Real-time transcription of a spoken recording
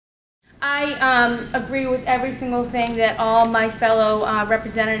I agree with every single thing that all my fellow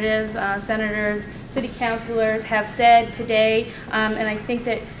representatives, senators, city councilors have said today, and I think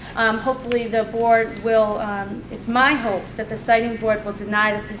that hopefully the board will, it's my hope that the siting board will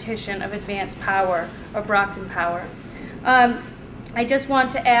deny the petition of Advance Power or Brockton Power. I just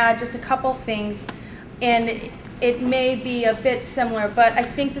want to add just a couple things, and it may be a bit similar, but I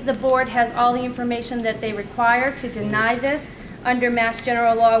think that the board has all the information that they require to deny this under Mass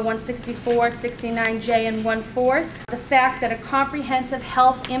General Law 164, 69J, and 1/4. The fact that a comprehensive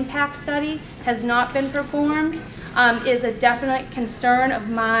health impact study has not been performed is a definite concern of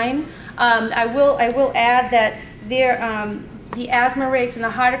mine. I will add that the asthma rates and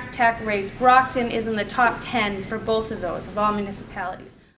the heart attack rates, Brockton is in the top 10 for both of those, of all municipalities.